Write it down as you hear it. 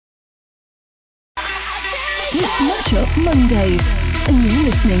It's Mashup Mondays, and you're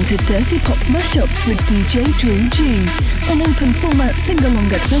listening to Dirty Pop Mashups with DJ Drew G, an open format sing-along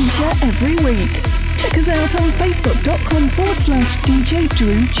adventure every week. Check us out on facebook.com/DJ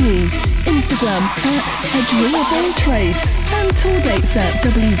Drew G, Instagram @AdrealAllTrades, and tour dates at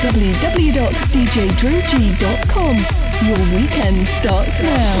www.djdrewg.com. Your weekend starts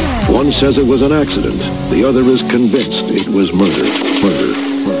now. One says it was an accident. The other is convinced it was murder.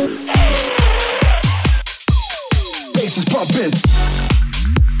 Bass is pumping.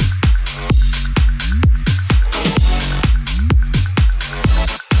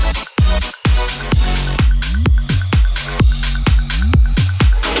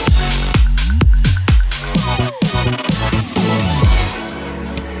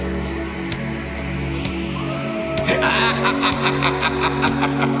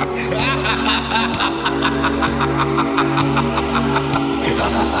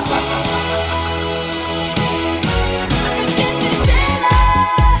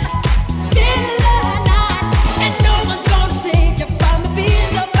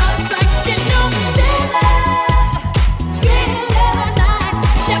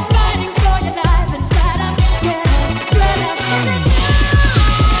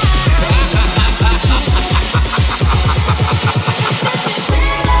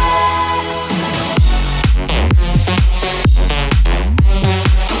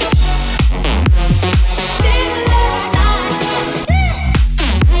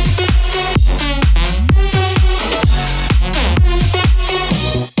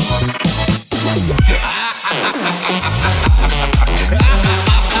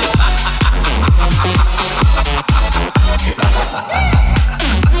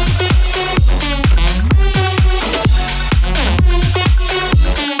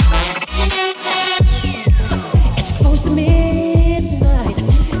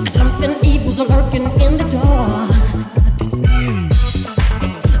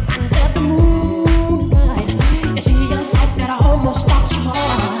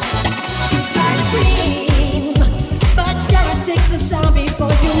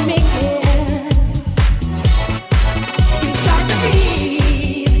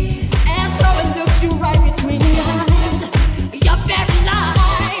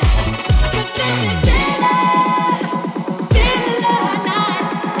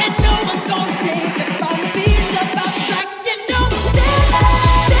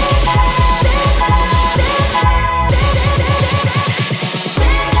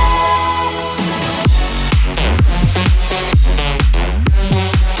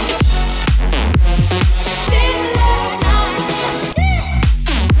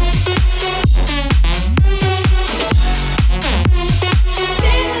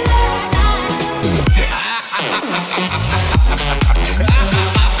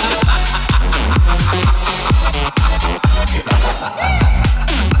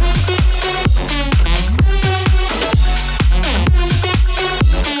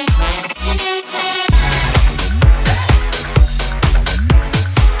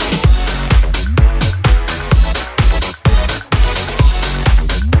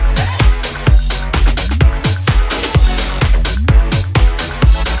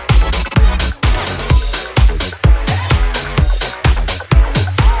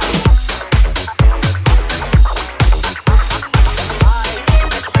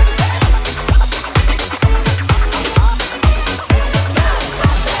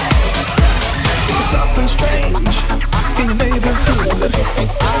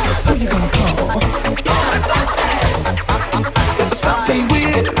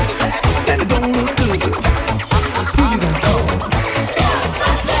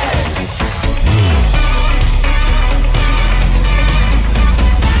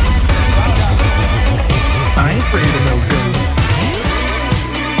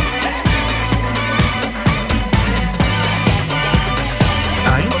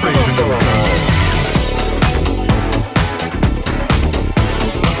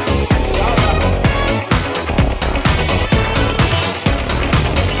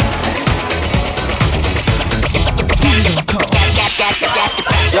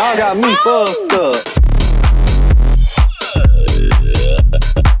 Y'all got me fucked up.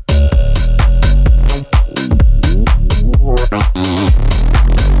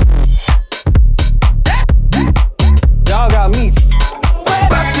 Y'all got me.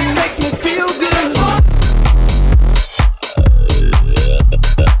 Bustin' makes me feel good.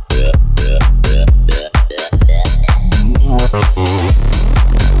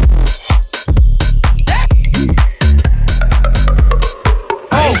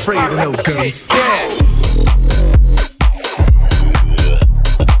 I ain't afraid of no guns.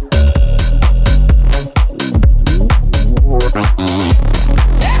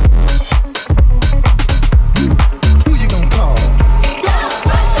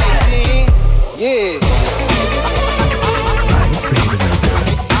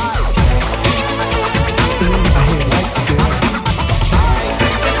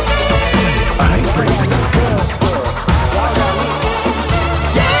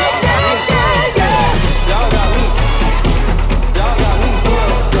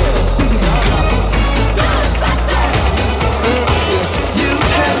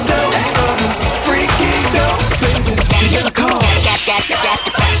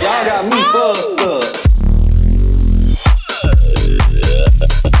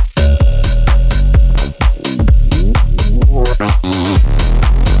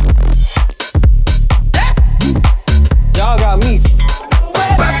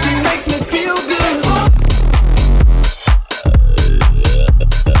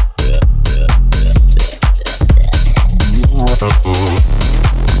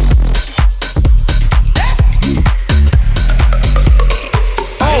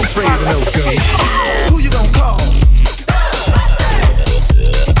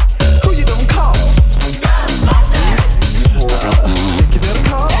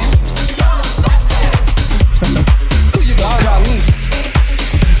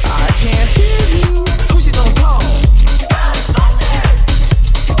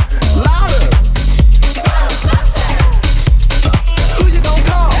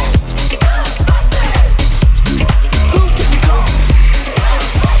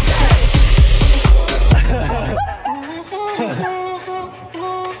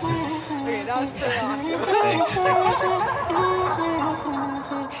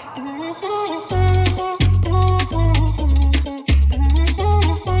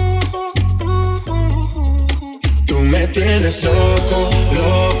 Tienes loco,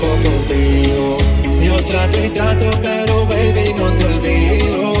 loco contigo. Yo trato y trato, pero baby no te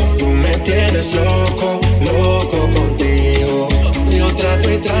olvido. Tú me tienes loco, loco contigo. Yo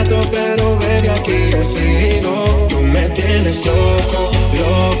trato y trato, pero baby aquí yo sigo. Tú me tienes loco,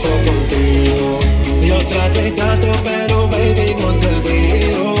 loco contigo. Yo trato y trato, pero baby no te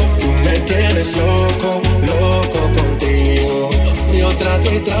olvido. Tú me tienes loco, loco contigo. Yo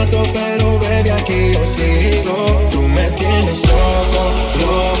trato y trato, pero baby aquí yo sigo. Tú me tienes loco,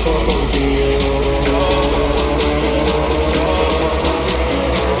 loco contigo. Loco contigo, loco contigo.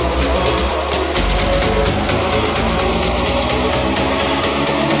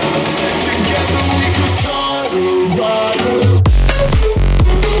 Together we can start a riot.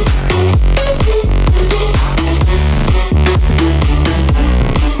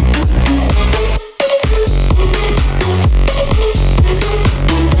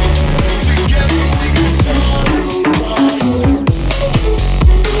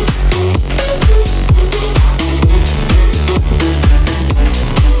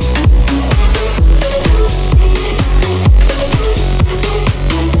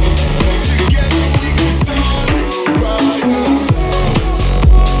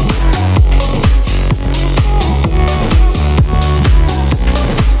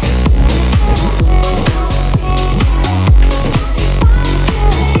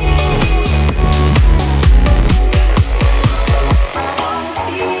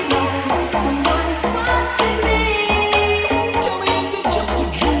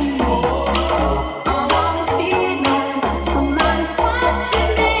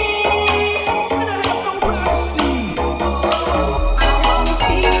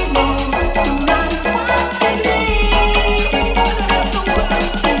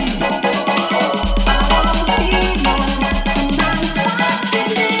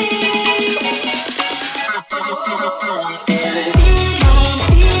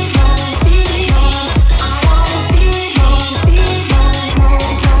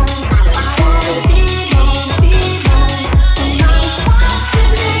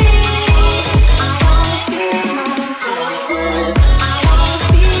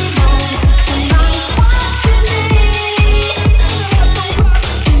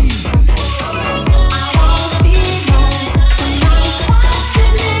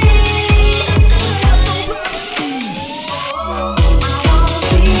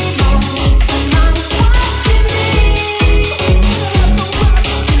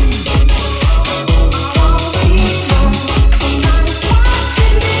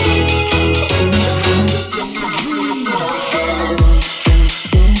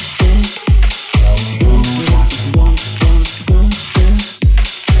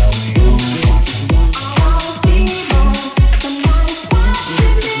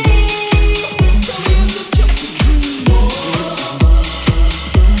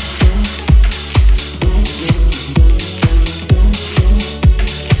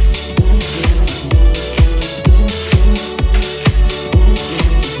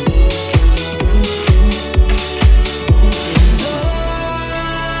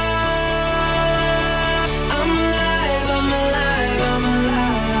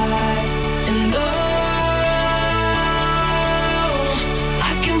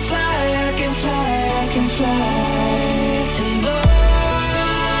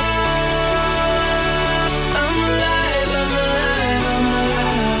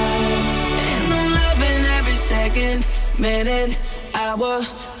 minute, hour,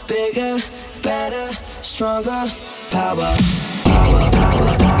 bigger, better, stronger, power.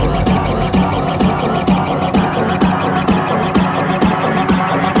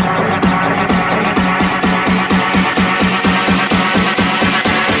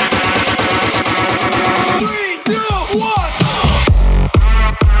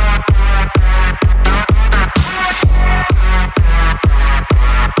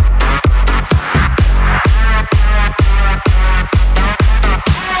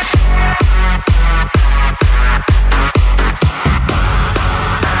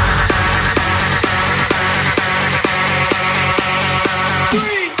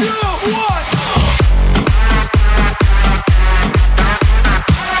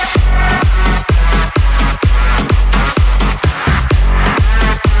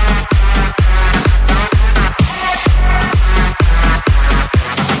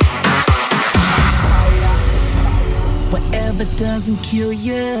 kill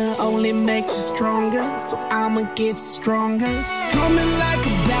you, only makes you stronger. So I'ma get stronger. Coming like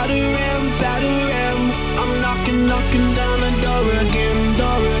a battle ram. I'm knocking down the door again.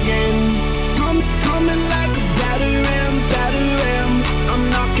 Coming like a battle ram. I'm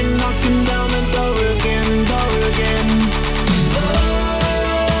knocking down the door again.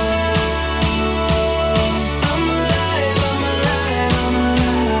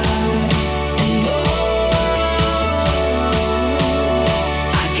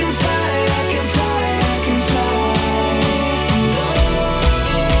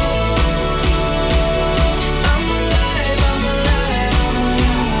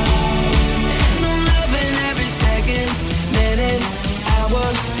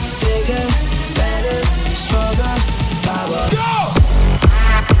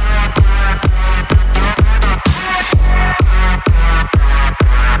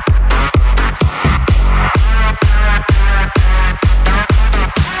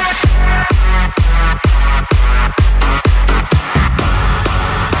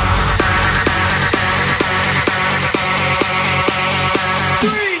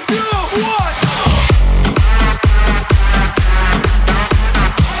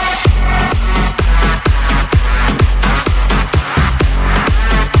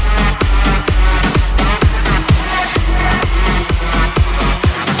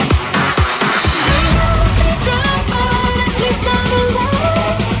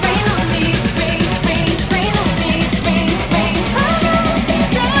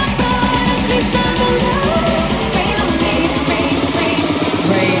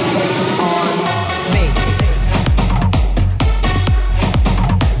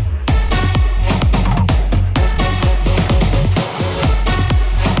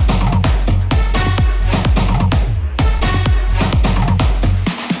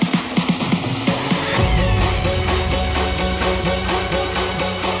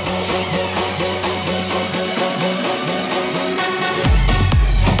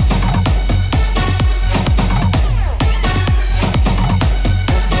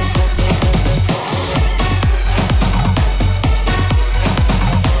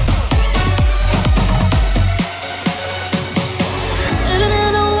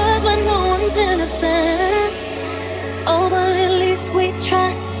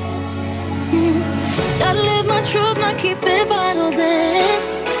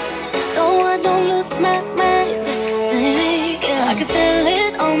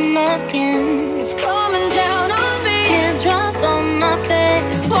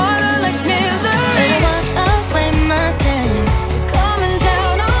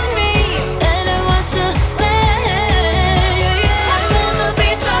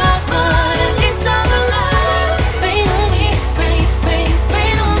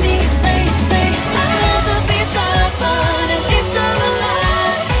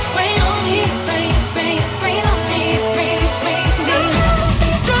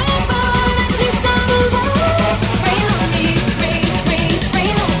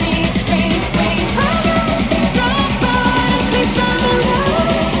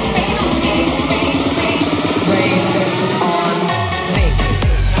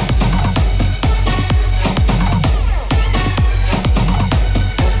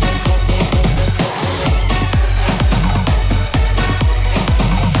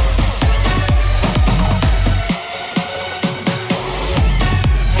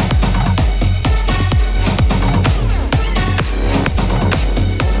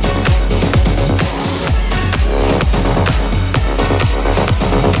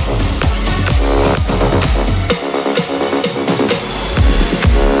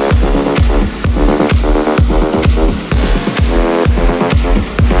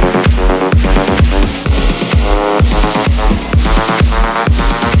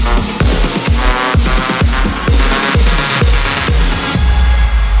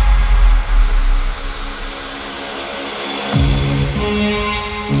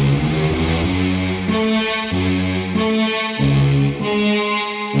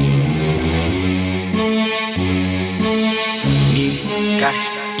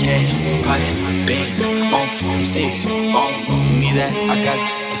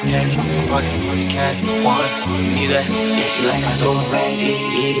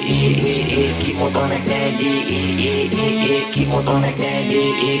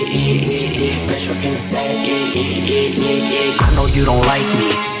 I know you don't like me,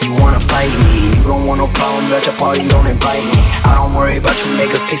 you wanna fight me. You don't want no problems at your party, don't invite me. I don't worry about you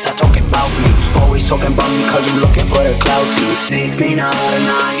niggas, please stop talking about me. Always talking about me cause you looking for the clout teeth. 6 Nina,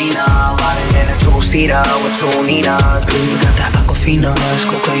 9 Nina, riding in a 2-seater with 2 Ninas. Girl, you got that Aquafina, it's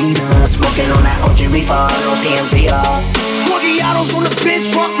cocaine. Smoking on that OG Reaper, no TMZ. Giulianos on the bench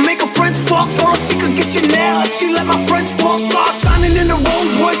truck, make her friends fuck, so she could get Chanel. If she let my friends fuck, start shining in the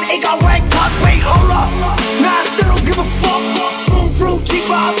Rolls Royce, ain't got red cups. Wait, hold up, nah, I still don't give a fuck. Vroom, vroom,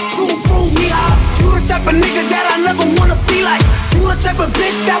 G5, vroom, vroom, we high. You the type of nigga that I never wanna be like. You the type of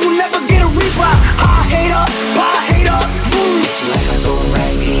bitch that will never get a reply. I hate her, vroom. She like I throw it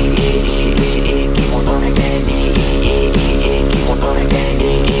right, keep on throwing it back, keep on throwing it back,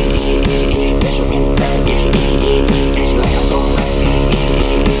 bitch you in the back, she like I throw it right,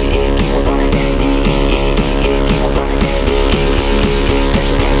 keep on throwing it back, keep on throwing it back, bitch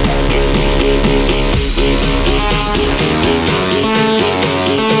you in the back.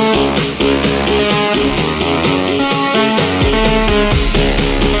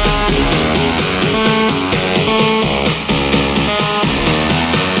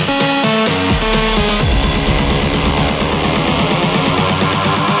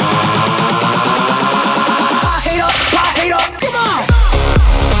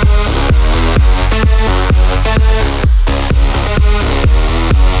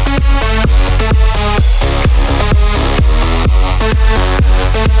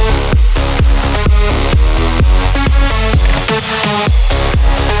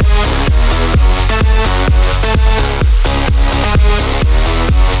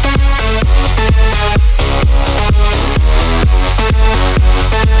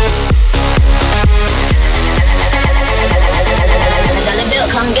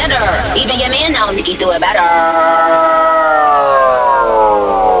 Nicki's do it better.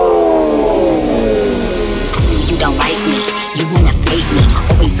 You don't like me, you wanna fake me.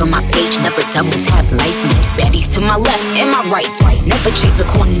 Always on my page, never double tap like me. Baddies to my left and my right. Never chase a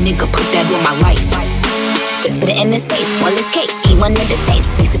corner nigga, put that on my life. Just put it in his face, all his cake. He wanted the taste,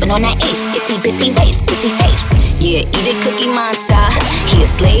 they sippin' on that ace. Itty bitty waist, pretty face. Yeah, eat a cookie monster. He a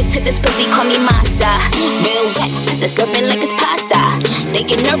slave to this pussy, call me monster. Real wet, as it's slurping like it's pasta. They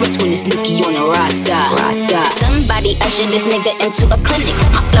get nervous when it's Nicki on the roster. Somebody usher this nigga into a clinic.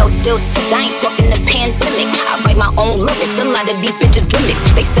 My flow still sick, I ain't talking the pandemic. I write my own lyrics, a lot of these bitches gimmicks.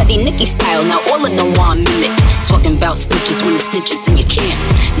 They study Nicki style, now all of them want mimic. Talking about snitches when the snitches in your camp.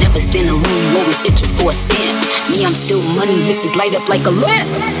 Never stand alone, always itching for a stamp. Me, I'm still money, wristed light up like a lamp.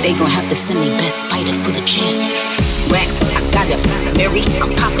 They gon' have to send their best fighter for the champ. Racks, I got it, Mary, I'm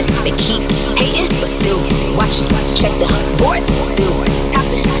poppin'. They keep hating, but still watching. Check the boards, still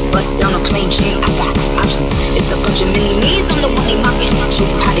topping. Bust down a plain chain, I got options. It's a bunch of mini me's, I'm the one they mocking. Show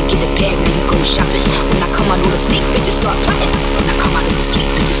you how to get a bag, now you go shopping. When I come out on the sneak, bitches start plotting. When I come out as a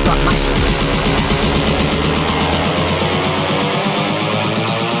sweet, bitches start mocking.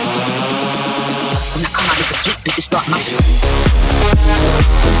 When I come out as a sweet, bitches start mocking.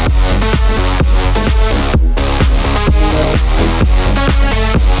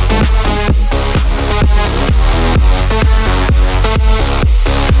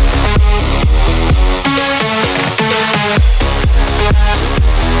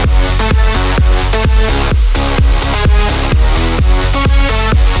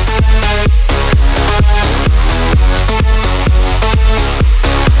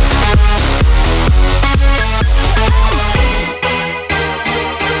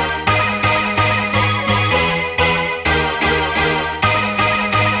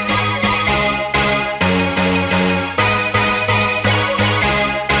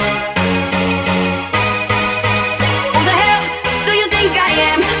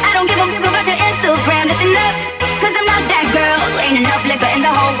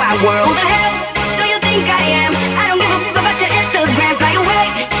 World. Who the hell do you think I am? I don't give a fuck about your Instagram. Fly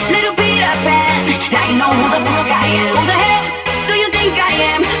away, little Peter Pan. Now you know who the fuck I am. Who the hell do you think I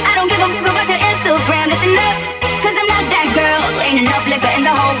am? I don't give a fuck about your Instagram. Listen up, cause I'm not that girl. Ain't enough liquor in the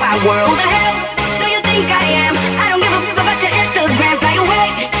whole wide world. Who the hell do you think I am? I don't give a fuck about your Instagram. Fly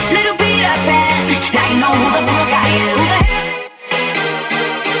away, little Peter Pan. Now you know who the fuck I am. Who the hell?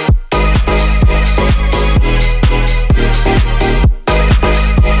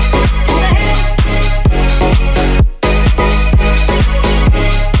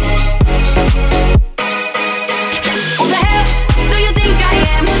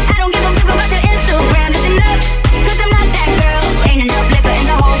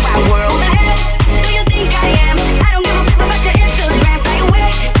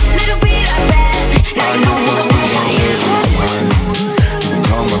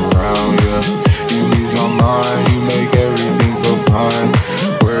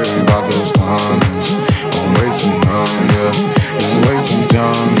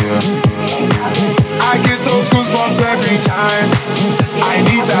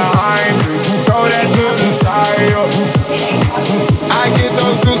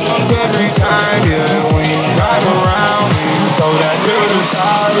 Goosebumps every time, yeah. When you drive around, you throw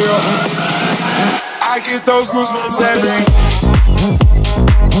desire. I get those goosebumps every.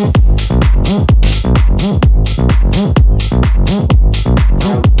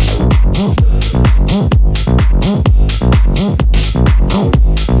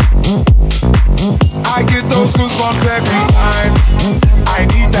 I get those goosebumps every time. I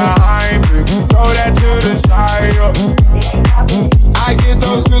need the hype, throw that to the side. I get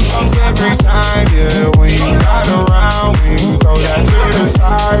those goosebumps every time, yeah. When you ride around, when you throw that to the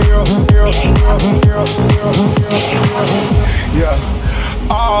side, yeah.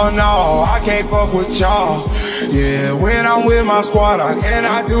 Oh no, I can't fuck with y'all. Yeah, when I'm with my squad, I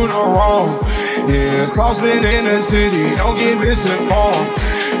cannot do no wrong. Yeah, saucemen in the city, don't get misinformed.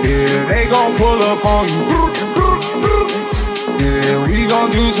 Yeah, they gon' pull up on you. Yeah, we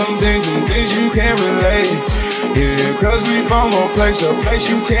gon' do some things you can't relate. Yeah, cause we from a place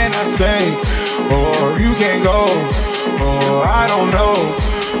you cannot stay. Or you can't go, or I don't know.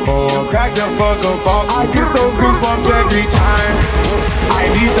 Or back the fuck up off. I get those goosebumps every time. I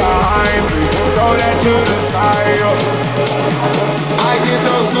need the hype, throw that to the side. I get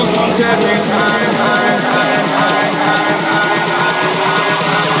those goosebumps every time.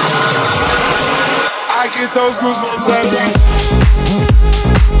 I get those goosebumps every time.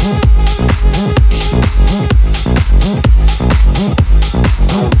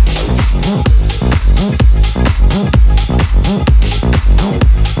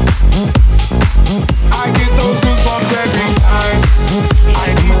 I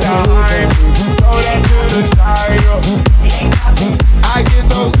need the hype, throw that to the side. I get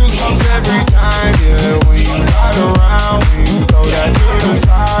those goosebumps every time, yeah. When you ride around, when you throw that to the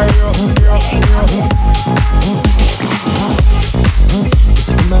side. This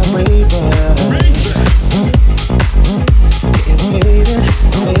is my raver, getting faded,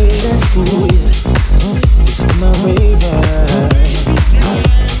 ooh yeah. This is my raver.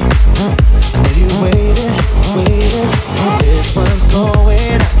 I know you waited. This one's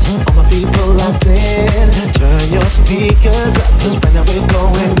going out. All my people locked in. Turn your speakers up, 'cause right now we're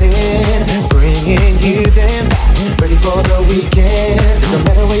going in. Bringing you them back, ready for the weekend. No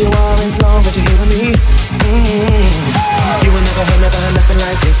matter where you are, as long as you're hearing me. You will never heard nothing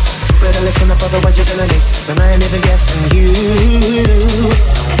like this. Better listen up, otherwise you're gonna miss. And I ain't even guessing you.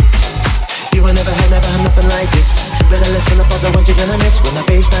 You will never heard nothing like this. Better listen up, otherwise you're gonna miss. When the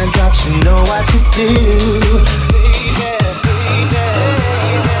bassline drops, you know what to do.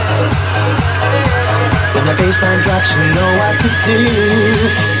 When the bassline drops, you know what to do.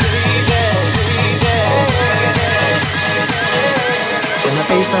 When the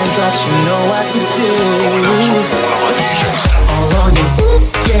bassline drops, you know what to do. All on you,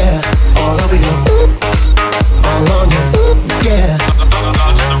 yeah. All over you. All on you, yeah.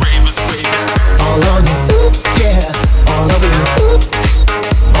 All on you, yeah. All over you.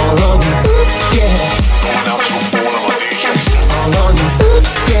 All on you, yeah. All on you,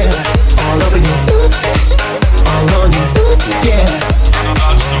 yeah. All over you. All on you, yeah.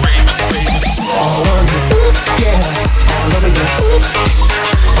 All on you, yeah. All over you.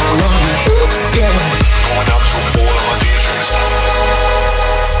 All on you, yeah. Going out to all of my DJs.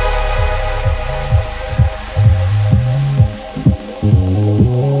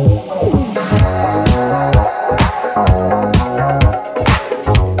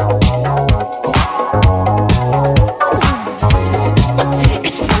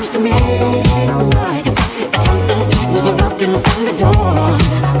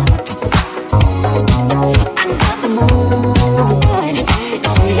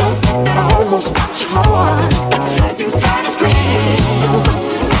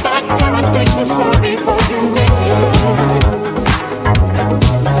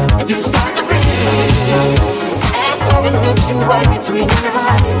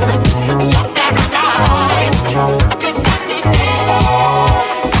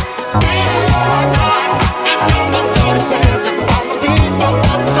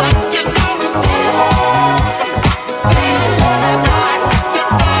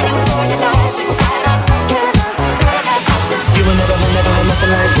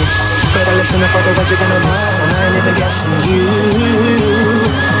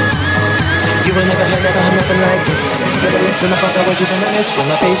 Listen up, otherwise you're gonna miss. When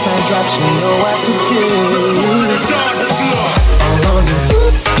the bassline drops, you know what to do. All on you,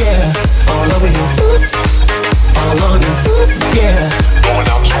 yeah. All over you. All on you, yeah. Going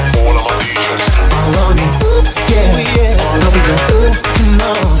out to all of my DJs. All on you, yeah. All over you. Come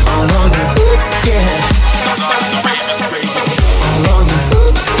on. All on you, yeah. All on you,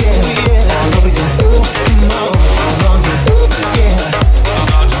 yeah. All over you. Come on. All on you, yeah.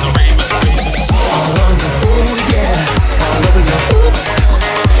 All on you, yeah. All over you.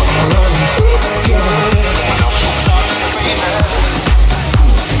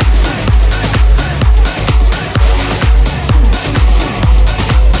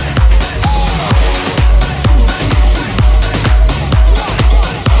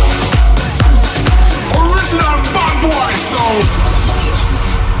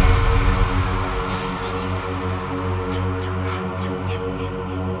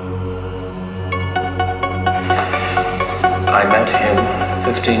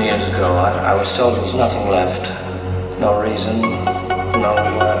 was told there was nothing left. No reason, no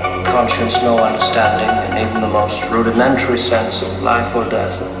conscience, no understanding, and even the most rudimentary sense of life or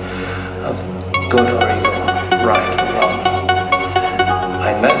death, of good or evil, right or wrong.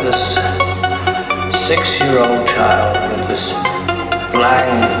 I met this 6-year-old child with this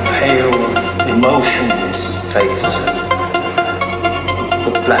blank, pale, emotionless face,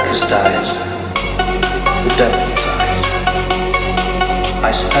 the blackest eyes, the devil's eyes. I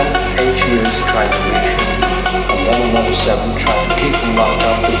spent 8 years trying to reach him, and then another 7 trying to keep him locked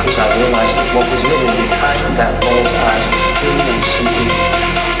up because I realized that what was living behind that boy's eyes was pure and simply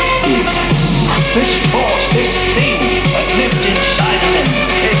evil. This force, this thing that lived inside of him,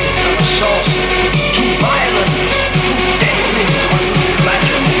 came from a source too violent, too deadly for you to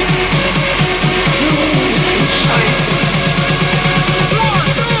imagine. You inside.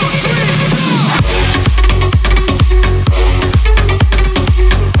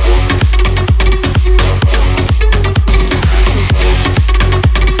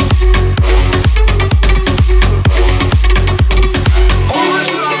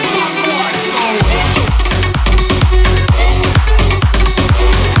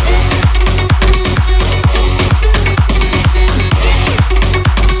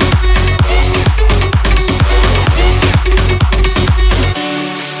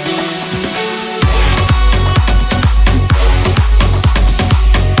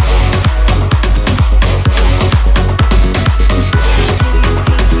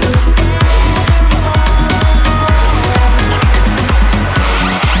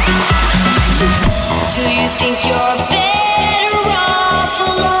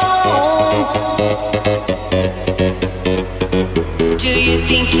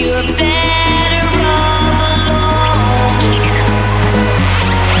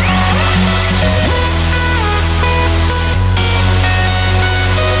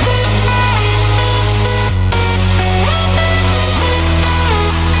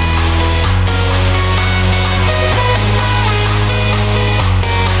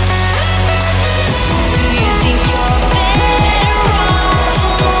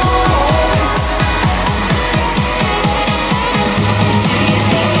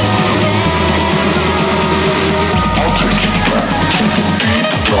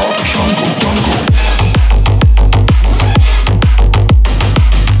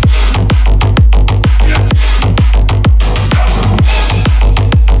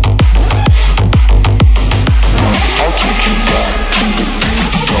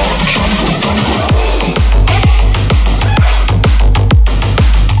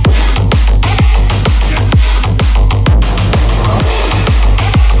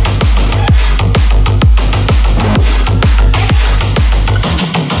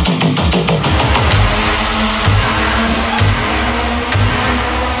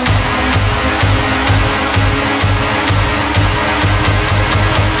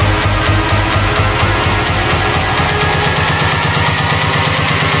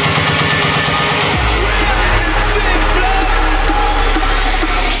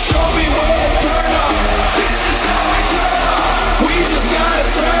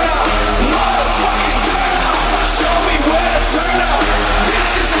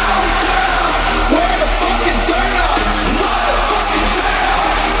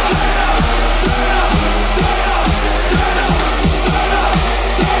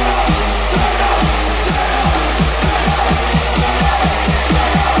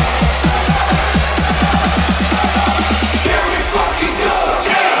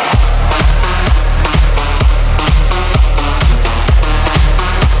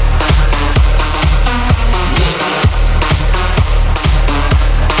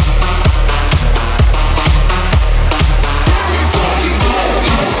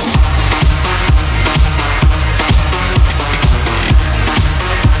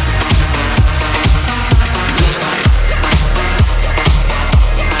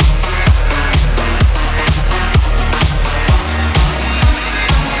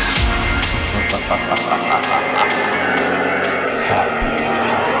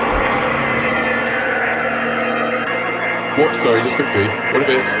 What? Sorry, just quickly. What if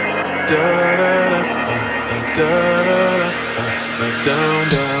it's down, down,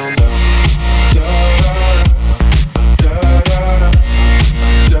 down.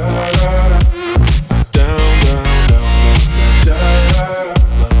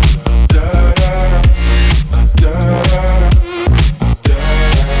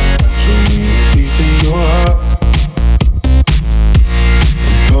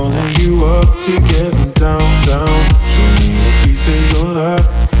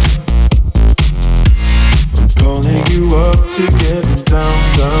 Calling you up to getting down,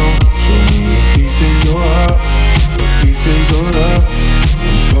 down. Show me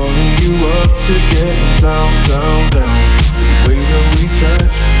to getting down, down, down. The way that we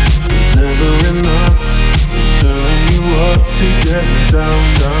touch is never enough. I'm turning you up to getting down,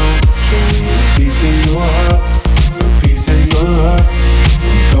 down. Show me a piece in your heart, a piece in your love.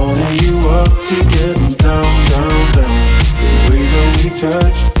 I'm calling you up to getting down, down, down. The way that we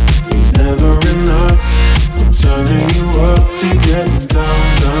touch is never enough. I'm turning you up to getting down,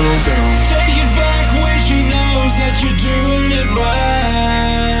 down, down. Take it back when she knows that you're doing it right.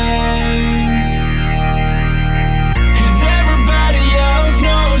 'Cause everybody else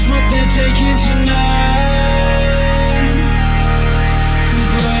knows what they're taking tonight.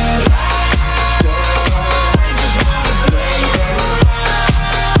 But I just wanna play it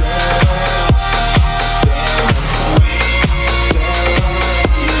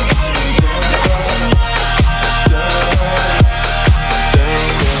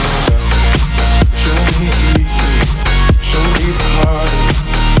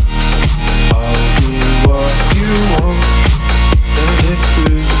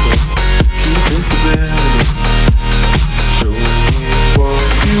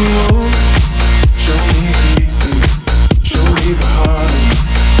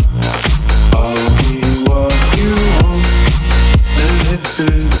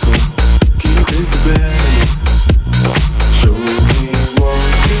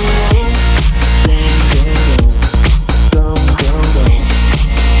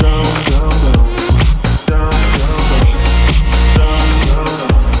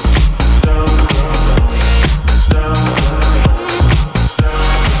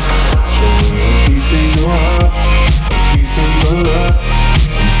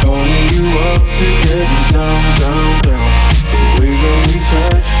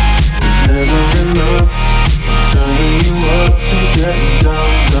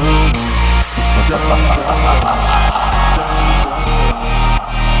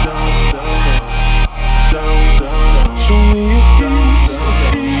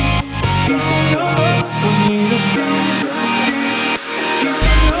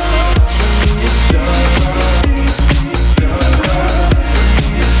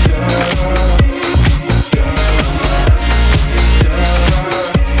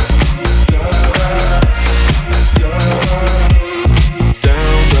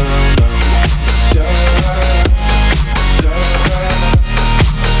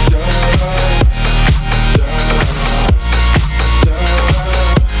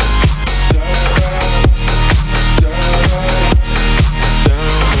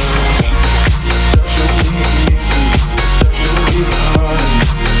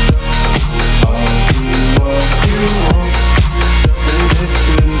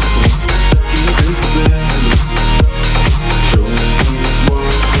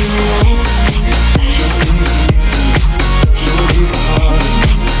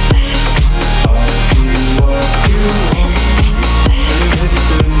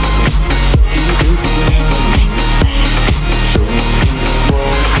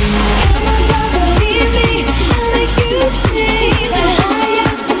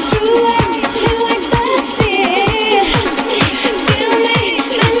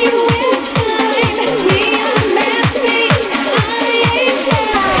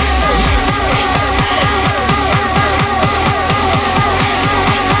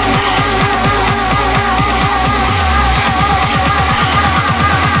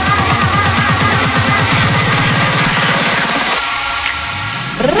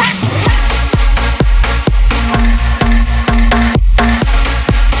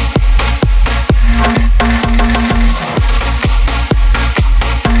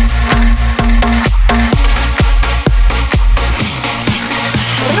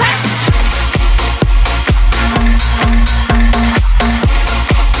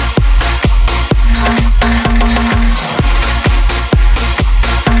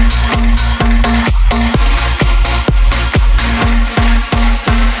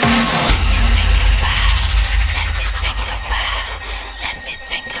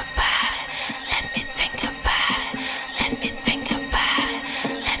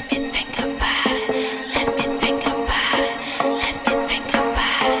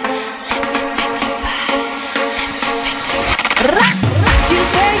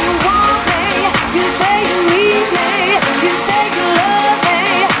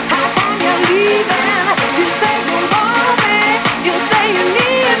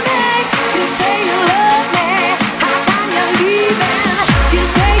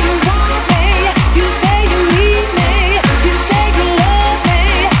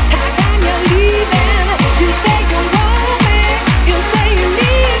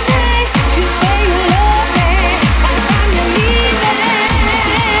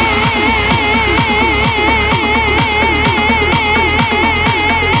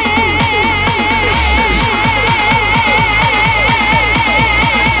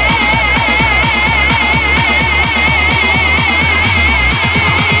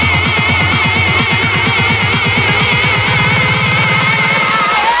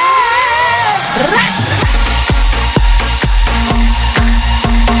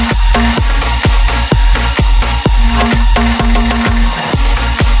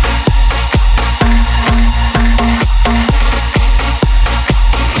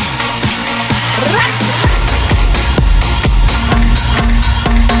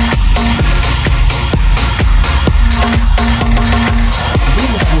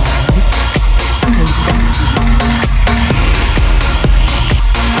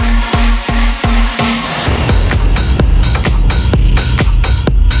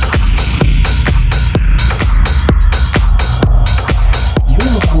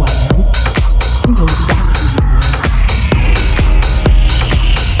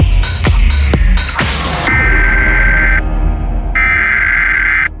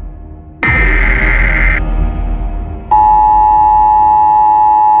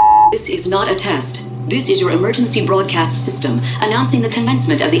This is not a test. This is your emergency broadcast system announcing the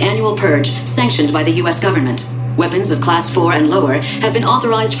commencement of the annual purge sanctioned by the U.S. government. Weapons of Class 4 and lower have been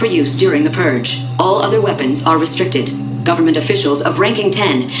authorized for use during the purge. All other weapons are restricted. Government officials of ranking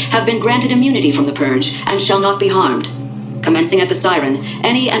 10 have been granted immunity from the purge and shall not be harmed. Commencing at the siren,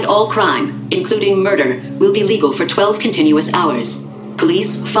 any and all crime, including murder, will be legal for 12 continuous hours.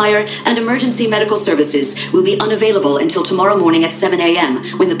 Police, fire, and emergency medical services will be unavailable until tomorrow morning at 7 a.m.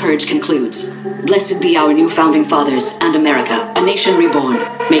 when the purge concludes. Blessed be our new founding fathers and America, a nation reborn.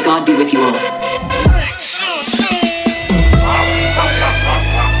 May God be with you all.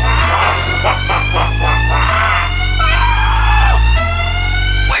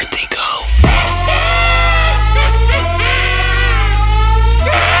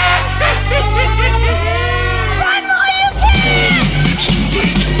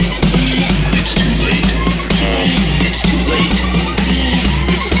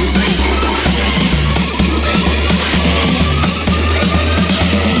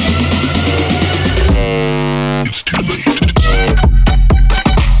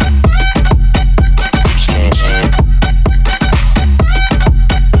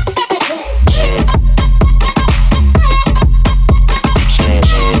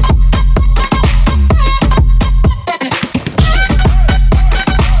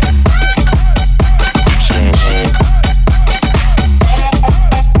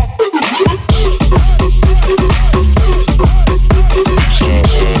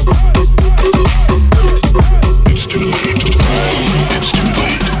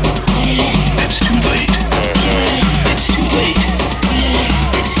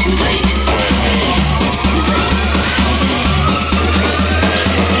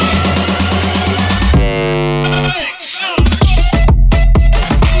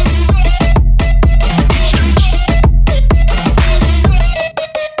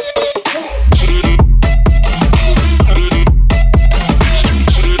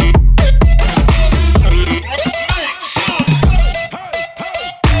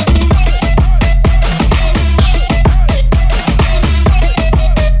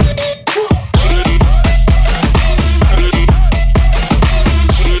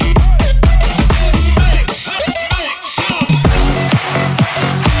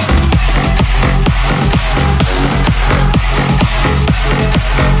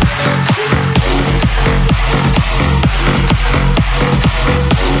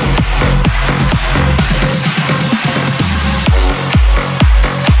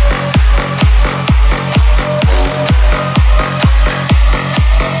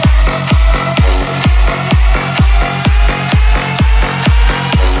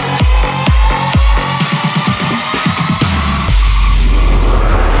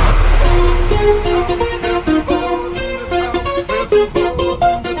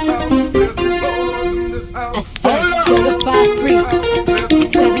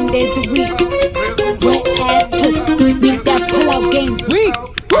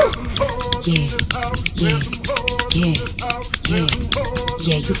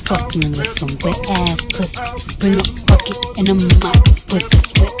 Fucking with some wet ass pussy. Bring a bucket and a mop for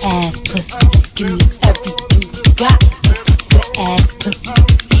this wet ass pussy. Give me everything you got for this wet ass pussy.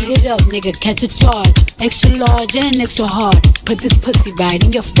 Heat it up, nigga, catch a charge. Extra large and extra hard. Put this pussy right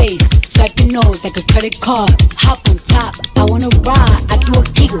in your face. Swipe your nose like a credit card. Hop on top, I wanna ride. I do a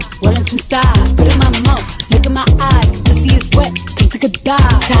giggle, while it's inside. Spit in my mouth, look in my eyes. Pussy is wet, come take a dive.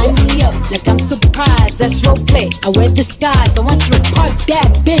 Tie me up like I'm surprised. That's roleplay, I wear disguise. I want you to park that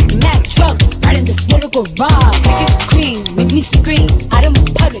Big Mac truck right in this little garage. Make it cream, make me scream. I don't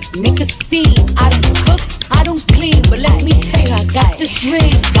public, make a scene. I don't cook, I don't clean, but let me tell you, I got this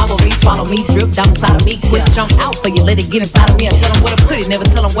ring. Gobble me, swallow me, drip down inside of me. Quick jump out for you, let it get inside of me. I tell them where to put it, never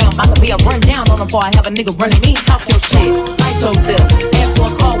tell them where I'm about to be. I run down on them before I have a nigga running me. Talk your shit, bite your lip. Ask for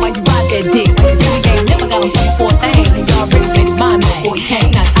a call while you ride that dick. Really ain't never got him looking for a thing. And you already made his mind up before he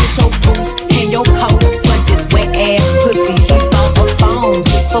came. Now get your boots and your coat for this wet ass pussy. He bought a phone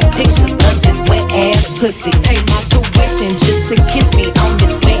just for pictures of this wet ass pussy. Pay my tuition just to kiss me on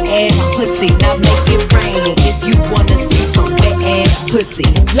this wet ass pussy. Now make it rain if you wanna see some wet ass pussy.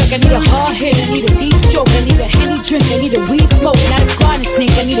 Look, I need a hard hit, I need a deep stroke, I need a Henny drink, I need a weed smoke, not a garden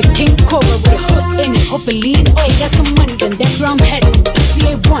snake, I need a king cobra with a hook in it, hopefully he got some money, then that's where I'm headed. Pussy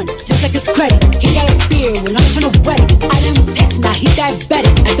A1, just like his credit. He got a beard when I'm tryna wet it. I didn't test, now he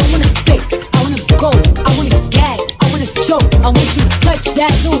diabetic. I don't wanna spit, I wanna go, I wanna gag, I wanna choke. I want you to touch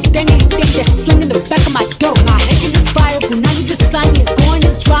that little dangly thing that's swinging the back of my door. My head can inspire, but now the sun is going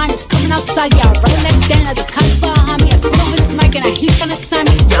to dry and it's coming outside. Yeah, I run that down at the cops behind me. I spit on his mic and I hear tryna sign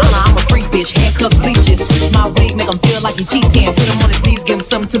me. Yana, I'm a freak bitch, handcuffs, leashes. Switch my wig, make him feel like he cheating. Put him on his knees G's, give him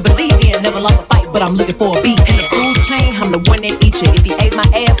something to believe in. Never lost a fight, but I'm looking for a beat. Food chain, I'm the one that eat you. If he ate my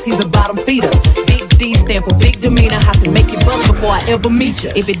ass, he's a bottom feeder. Big D stand for big demeanor. I can make you bust before I ever meet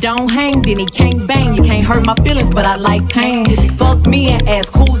you. If it don't hang, then he can't bang. You can't hurt my feelings, but I like pain. If he fuck me and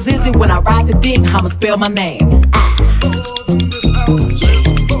ask who's is it when I ride the dick, I'ma spell my name.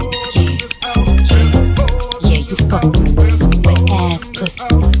 Yeah, you fucking with some wet ass pussy.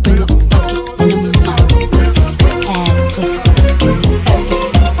 Bring a bucket and a mop with this wet ass pussy. Give me everything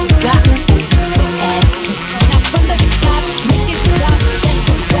you got with this wet ass pussy. Now from the top, make it drop. That's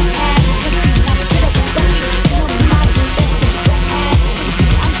some wet ass pussy. Now put a bucket and a mop. That's some wet ass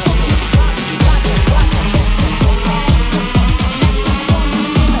pussy. I'm talking rock, rock, rock. That's some wet ass pussy.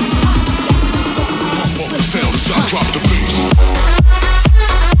 Sound as I drop the bass.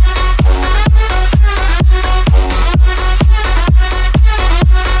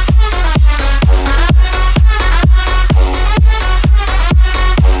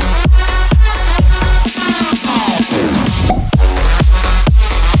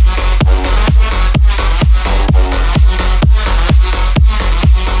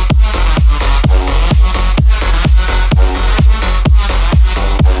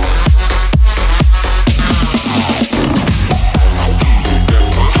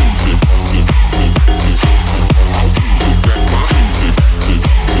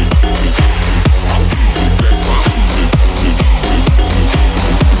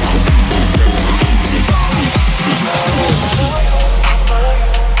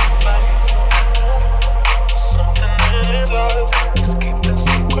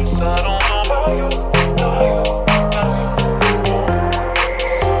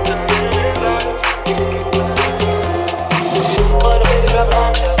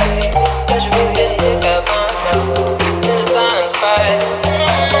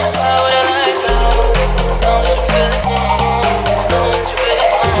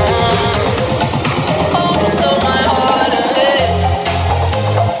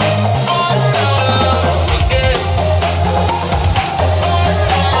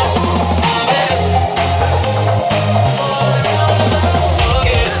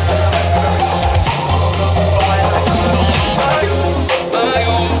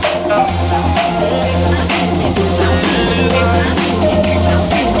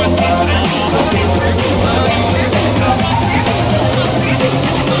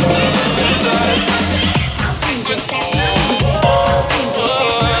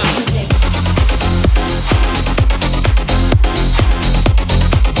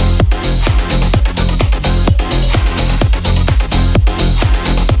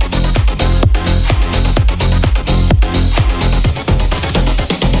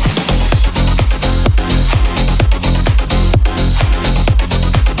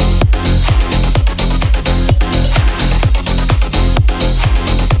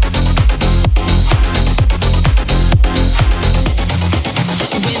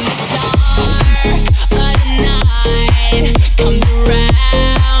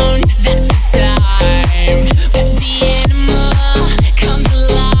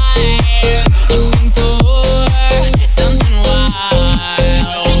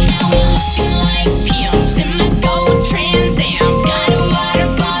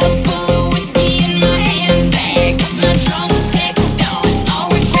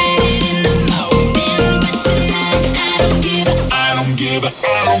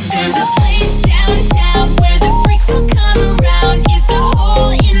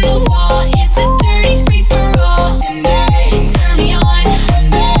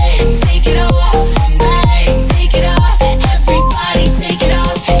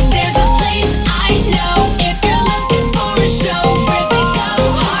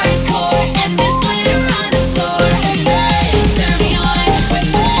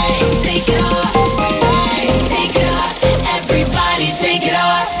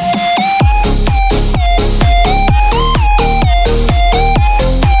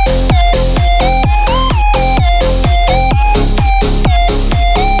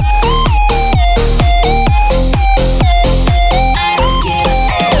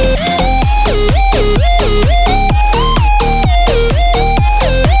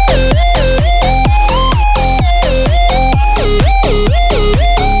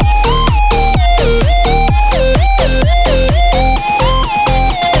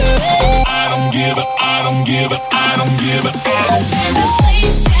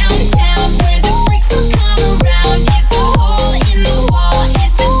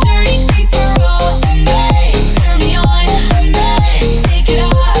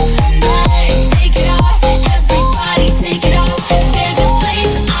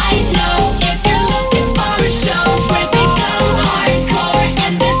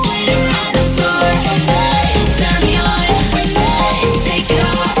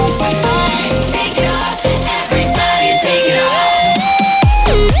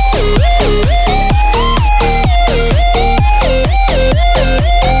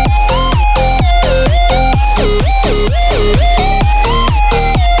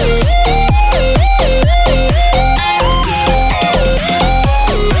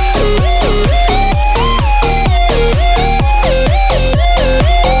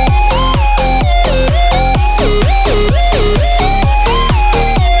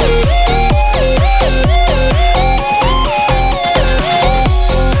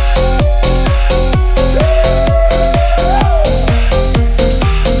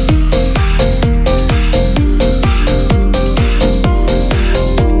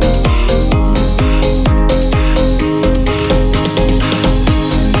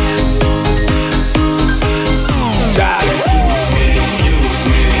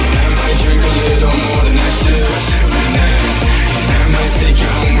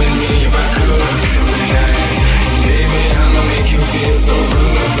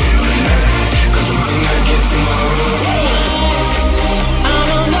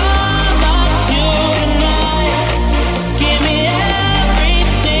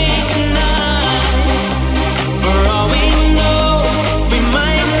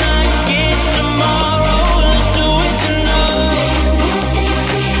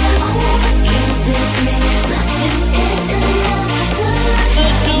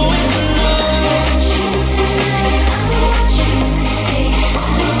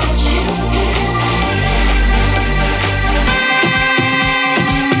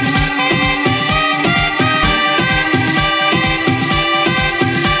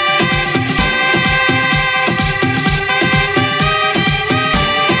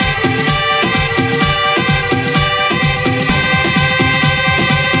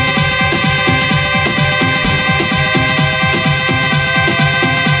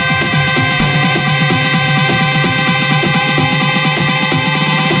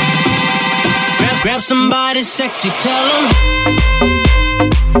 somebody sexy, tell 'em.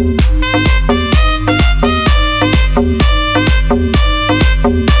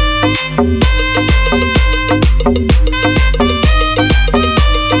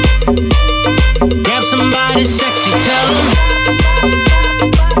 Grab somebody sexy, tell 'em.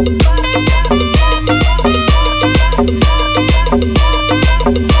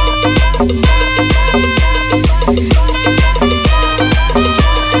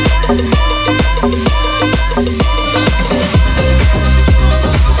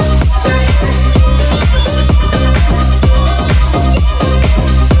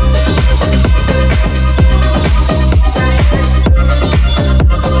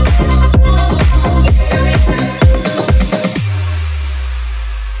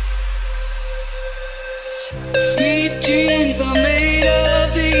 Sweet dreams are made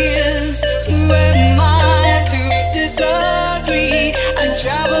of these. Who am I to disagree? I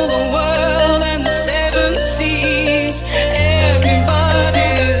travel the world and the seven seas.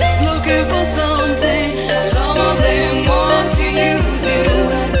 Everybody's looking for something. Some of them want to use you.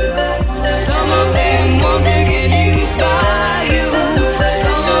 Some of them want to get used by you.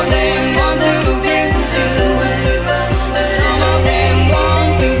 Some of them want to abuse you. Some of them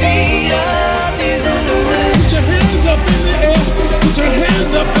want to beat up you. Put your hands up in the air. Put your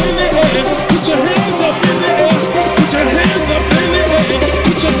hands up in the air. Put your hands up in the air. Put your hands up in the air.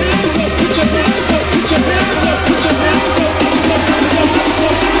 Put your hands up.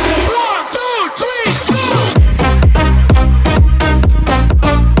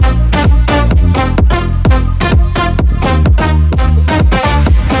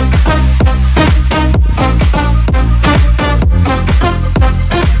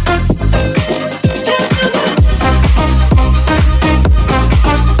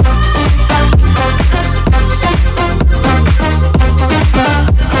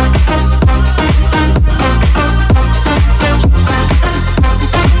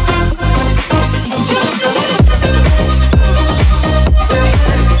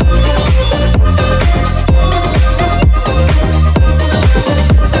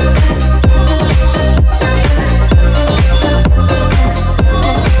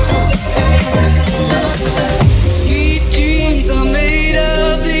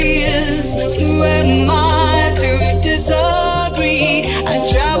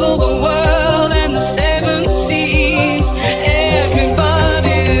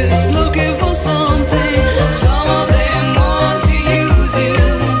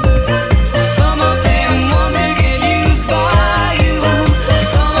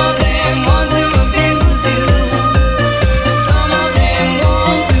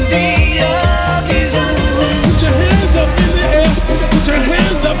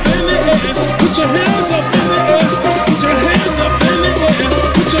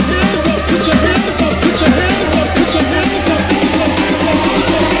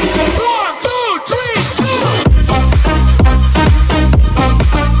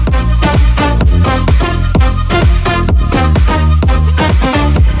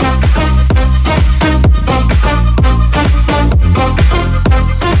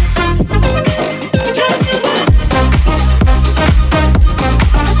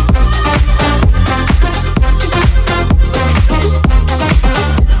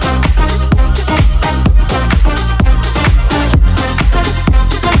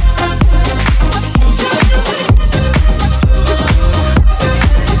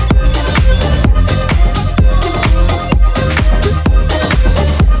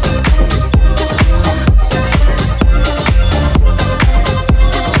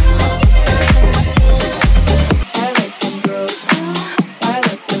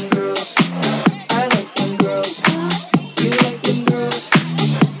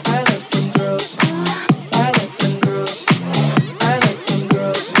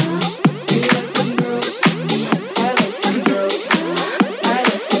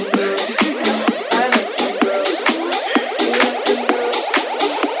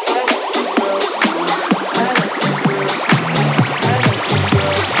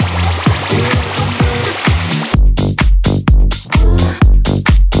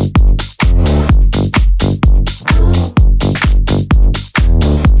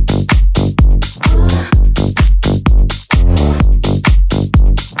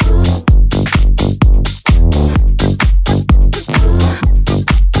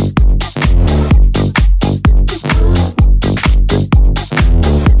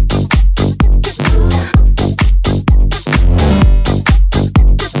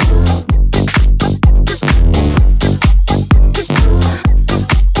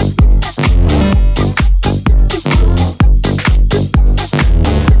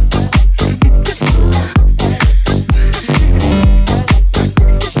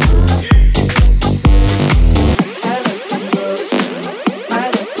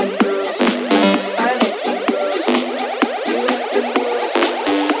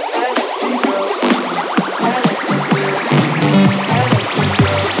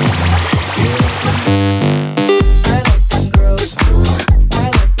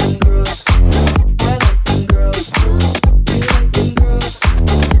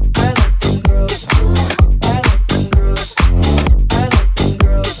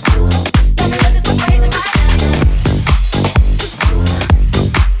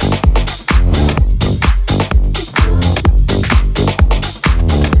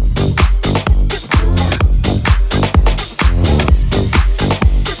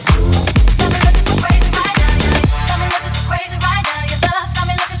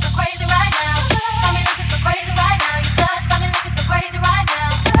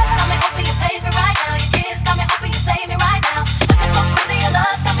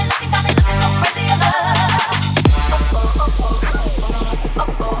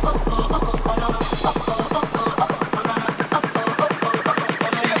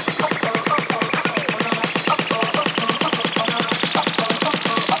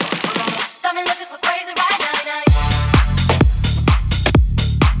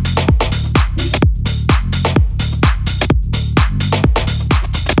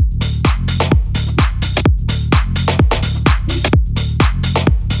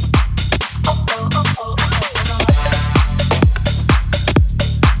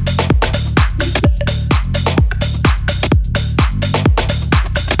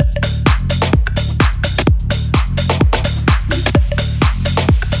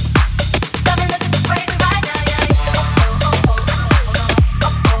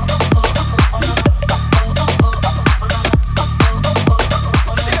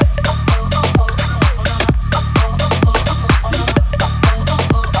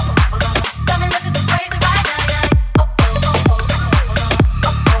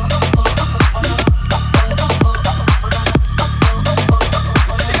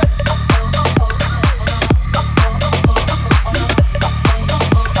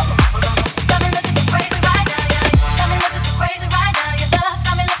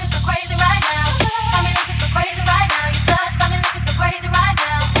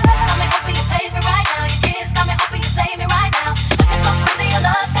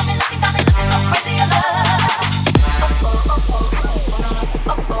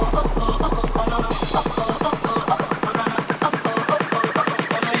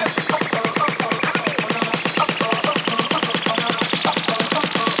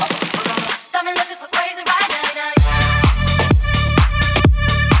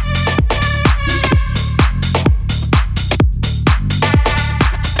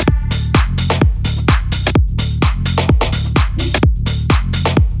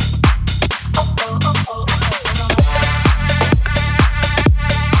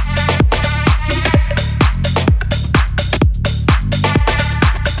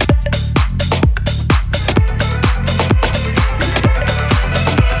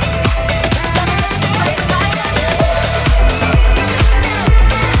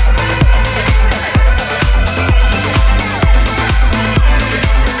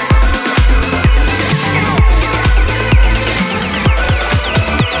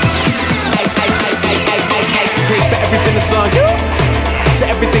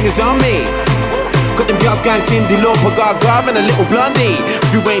 is on me. Got them girls going Cindy Lauper, Gaga and a little blondie.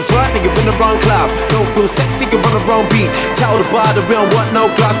 If you ain't drunk, then you're in the wrong club. Don't feel sexy, you're on the wrong beach. Tell the bar that we don't want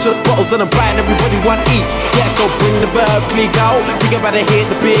no glass, just bottles and a bite, and everybody want each. Yeah, so bring the verb, we go. Think about to hit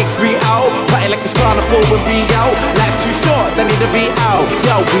the big 3-0. Party like it's carnival with Rio. Life's too short, they need to be out.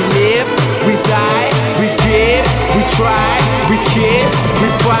 Yo, we live, we die, we give, we try, we kiss, we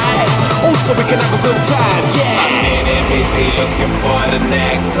fight. Also, we can have a good time, yeah. I'm in it busy looking for the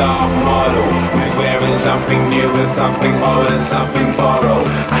next top model who's wearing something new and something old and something borrowed.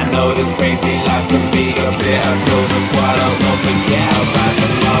 I know this crazy life can be a bitter pill to swallow, so forget about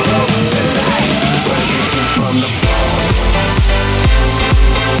tomorrow. Tonight, we're drinking from the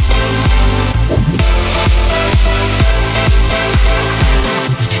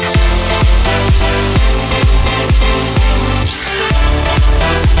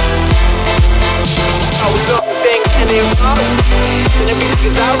and everything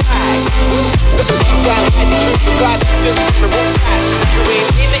is alright. The police got hide, you got the still on the wrong side. You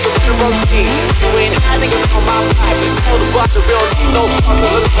ain't in it, you're in the wrong scene. You ain't hiding it on my vibe. Tell the bar the real need no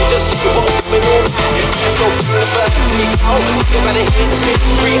sparkle. Just keep your bones coming on high. And so whenever we out, you gotta hit the big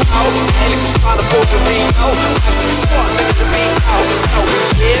 3-0. And it's trying to pull the Rio. I'm too short, let it be out. Now we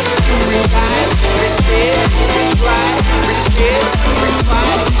live, we die, we live, we try, we kiss, we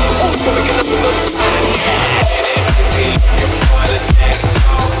fight. Oh, so we can have a good time, yeah. looking for the next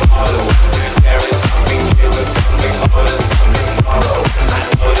top model who's wearing something new and something old and something borrowed. I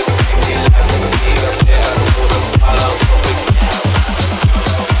know this crazy life can be a bitter pill to swallow, so forget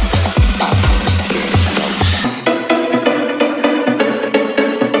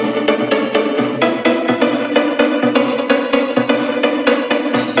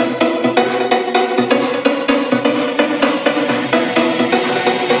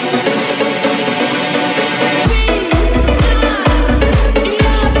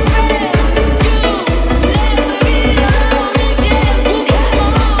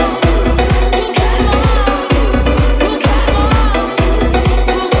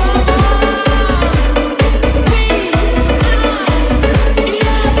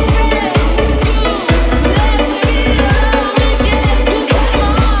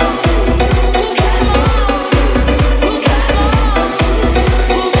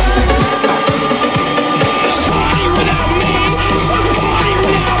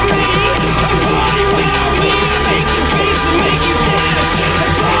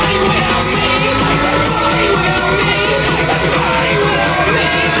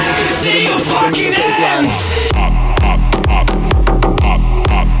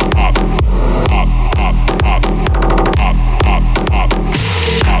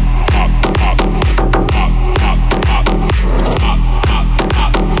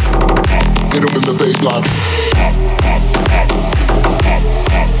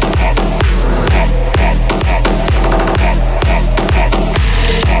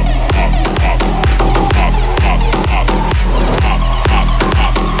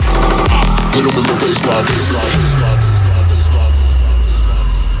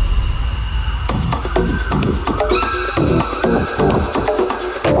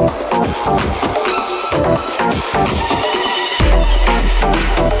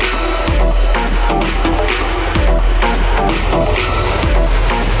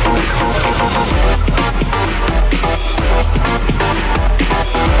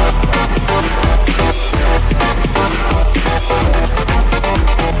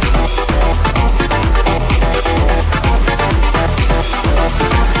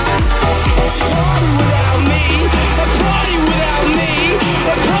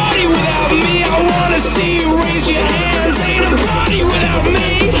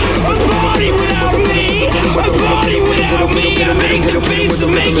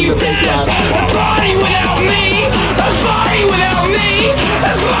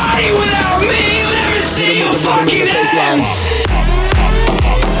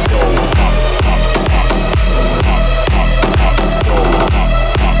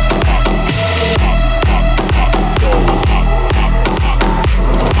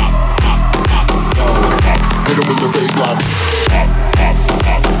 'em in the face,